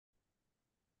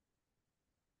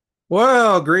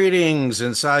Well, greetings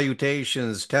and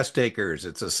salutations, test takers.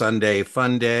 It's a Sunday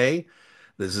fun day.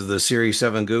 This is the Series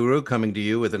 7 Guru coming to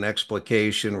you with an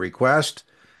explication request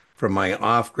from my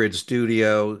off-grid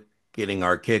studio, getting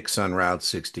our kicks on Route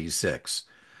 66.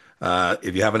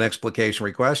 If you have an explication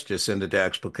request, just send it to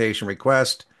explication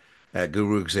request at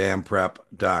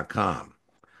guruexamprep.com.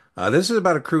 This is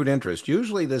about accrued interest.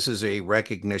 Usually, this is a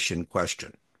recognition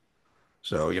question.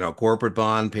 So, corporate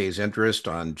bond pays interest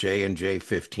on J and J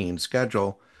 15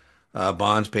 schedule.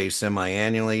 Bonds pay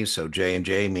semi-annually, so J and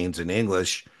J means in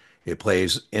English it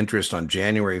pays interest on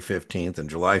January 15th and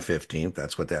July 15th.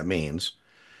 That's what that means.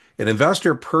 An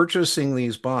investor purchasing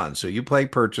these bonds, so you play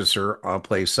purchaser, I'll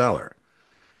play seller.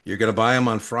 You're going to buy them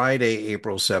on Friday,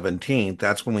 April 17th.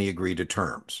 That's when we agree to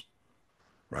terms,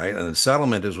 right? And the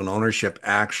settlement is when ownership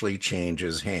actually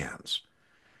changes hands.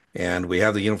 And we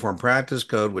have the Uniform Practice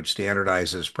Code, which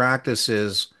standardizes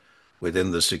practices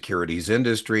within the securities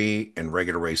industry, and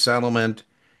regular way settlement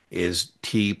is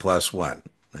T plus one.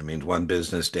 That means one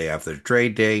business day after the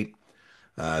trade date.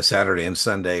 Saturday and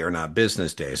Sunday are not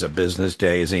business days. A business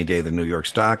day is any day the New York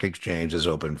Stock Exchange is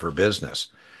open for business.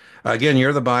 Again,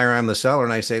 you're the buyer, I'm the seller,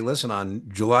 and I say, listen, on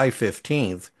July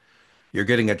 15th, you're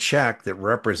getting a check that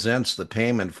represents the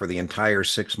payment for the entire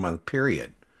 6 month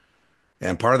period.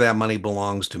 And part of that money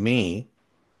belongs to me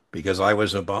because I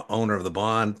was a owner of the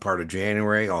bond part of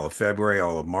January, all of February,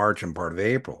 all of March, and part of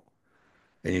April.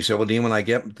 And you say, well, Dean, when I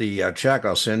get the check,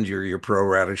 I'll send you your pro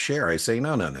rata share. I say,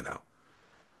 no, no, no, no.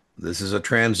 This is a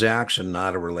transaction,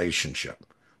 not a relationship.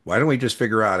 Why don't we just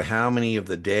figure out how many of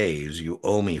the days you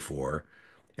owe me for,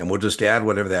 and we'll just add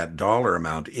whatever that dollar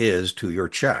amount is to your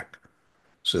check.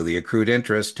 So the accrued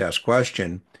interest test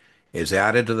question is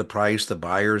added to the price the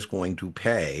buyer is going to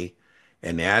pay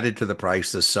and added to the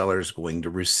price the seller is going to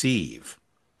receive,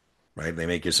 right? They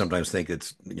make you sometimes think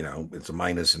it's a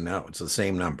minus, and no, it's the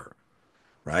same number,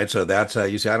 right? So that's how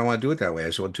you say, I don't want to do it that way. I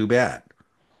said, well, too bad.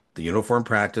 The Uniform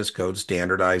Practice Code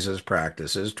standardizes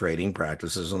practices, trading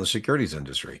practices in the securities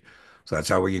industry. So that's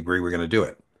how we agree we're going to do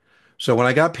it. So when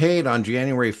I got paid on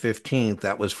January 15th,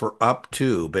 that was for up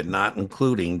to, but not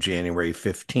including January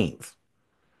 15th.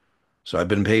 So I've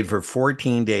been paid for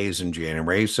 14 days in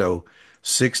January. So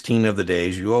 16 of the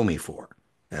days you owe me for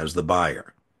as the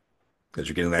buyer, because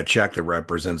you're getting that check that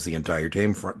represents the entire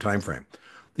time frame.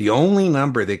 The only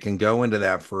number that can go into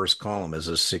that first column is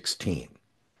a 16.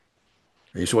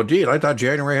 And you say, well, gee, I thought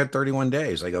January had 31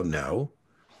 days. I go, no.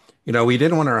 We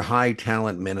didn't want our high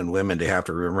talent men and women to have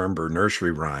to remember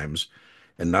nursery rhymes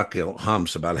and knuckle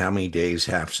humps about how many days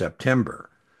have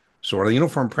September. So our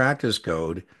Uniform Practice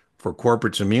Code for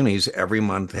corporates and munis every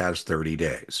month has 30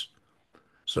 days.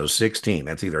 So 16,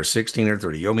 that's either 16 or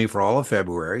 30. You owe me for all of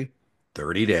February,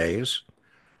 30 days.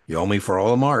 You owe me for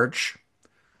all of March.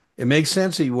 It makes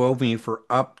sense that you owe me for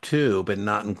up to, but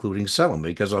not including settlement,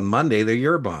 because on Monday they're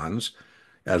your bonds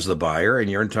as the buyer, and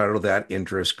you're entitled to that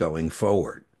interest going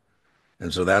forward.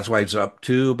 And so that's why it's up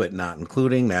to, but not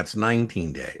including. That's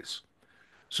 19 days.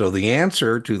 So the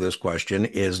answer to this question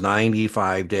is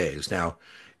 95 days. Now,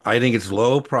 I think it's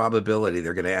low probability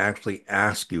they're going to actually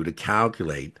ask you to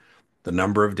calculate the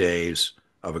number of days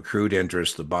of accrued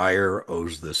interest the buyer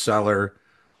owes the seller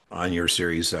on your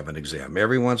Series 7 exam.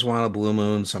 Every once in a while, a blue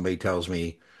moon, somebody tells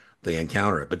me they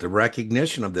encounter it, but the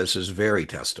recognition of this is very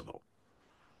testable,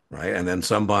 right? And then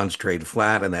some bonds trade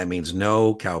flat, and that means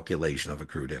no calculation of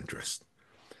accrued interest,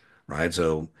 right?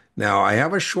 So now I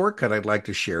have a shortcut I'd like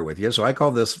to share with you. So I call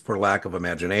this, for lack of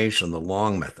imagination, the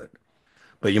long method.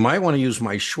 But you might want to use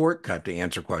my shortcut to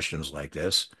answer questions like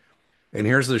this. And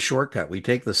here's the shortcut. We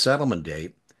take the settlement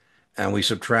date and we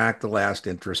subtract the last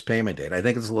interest payment date. I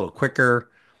think it's a little quicker,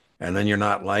 and then you're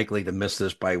not likely to miss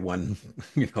this by one,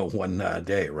 one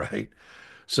day, right?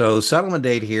 So the settlement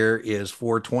date here is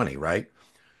 4/20, right?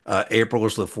 April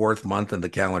is the fourth month in the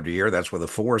calendar year. That's where the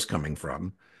four is coming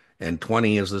from. And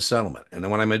 20 is the settlement. And then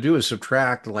what I'm going to do is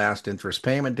subtract the last interest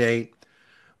payment date,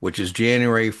 which is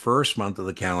January 1st month of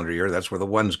the calendar year. That's where the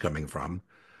one's coming from.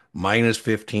 Minus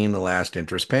 15, the last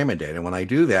interest payment date. And when I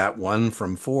do that, one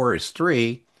from four is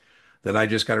three. Then I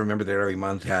just got to remember that every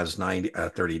month has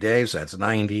 30 days. That's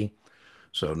 90.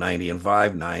 So 90 and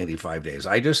 5, 95 days.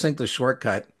 I just think the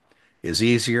shortcut is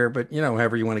easier, but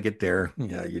however you want to get there,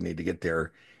 you need to get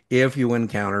there if you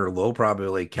encounter low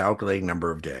probability calculating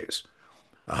number of days,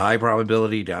 a high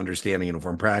probability to understand the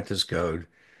Uniform Practice Code,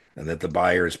 and that the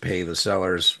buyers pay the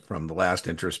sellers from the last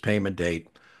interest payment date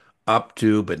up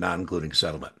to, but not including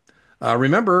settlement.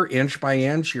 Remember, inch by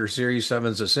inch, your Series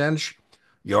 7 is a cinch.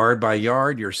 Yard by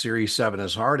yard, your Series 7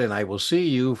 is hard, and I will see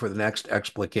you for the next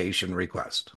explication request.